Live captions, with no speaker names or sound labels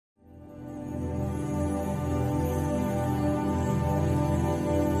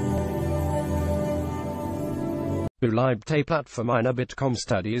Beleibte Plattform einer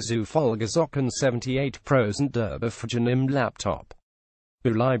Bitkom-Study zu Folgesocken 78% der Befugen im Laptop.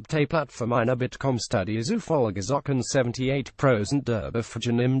 Beleibte Plattform einer Bitkom-Study zu Folgesocken 78% der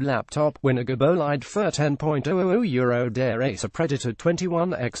Befugen im Laptop. Weniger Bolide für 10.00 Euro der Acer Predator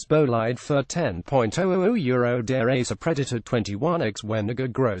 21x Bolide für 10.00 Euro der Acer Predator 21x. Weniger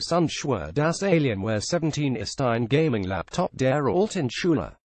groß und schwer. Das Alienware 17 ist ein Gaming-Laptop der alten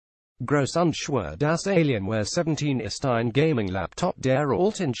Schule. Groß und schwer. Das Alienware 17 ist ein Gaming-Laptop der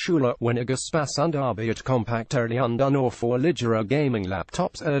alten Schule. Weniger Spaß und Arbeit. Kompakter und unauffälligere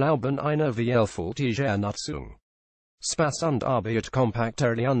Gaming-Laptops erlauben eine vielfältige Nutzung. Spaß und Arbeit.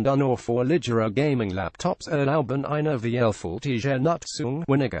 Kompakter und unauffälligere Gaming-Laptops erlauben eine vielfältige Nutzung.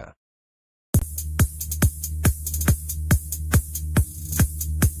 Weniger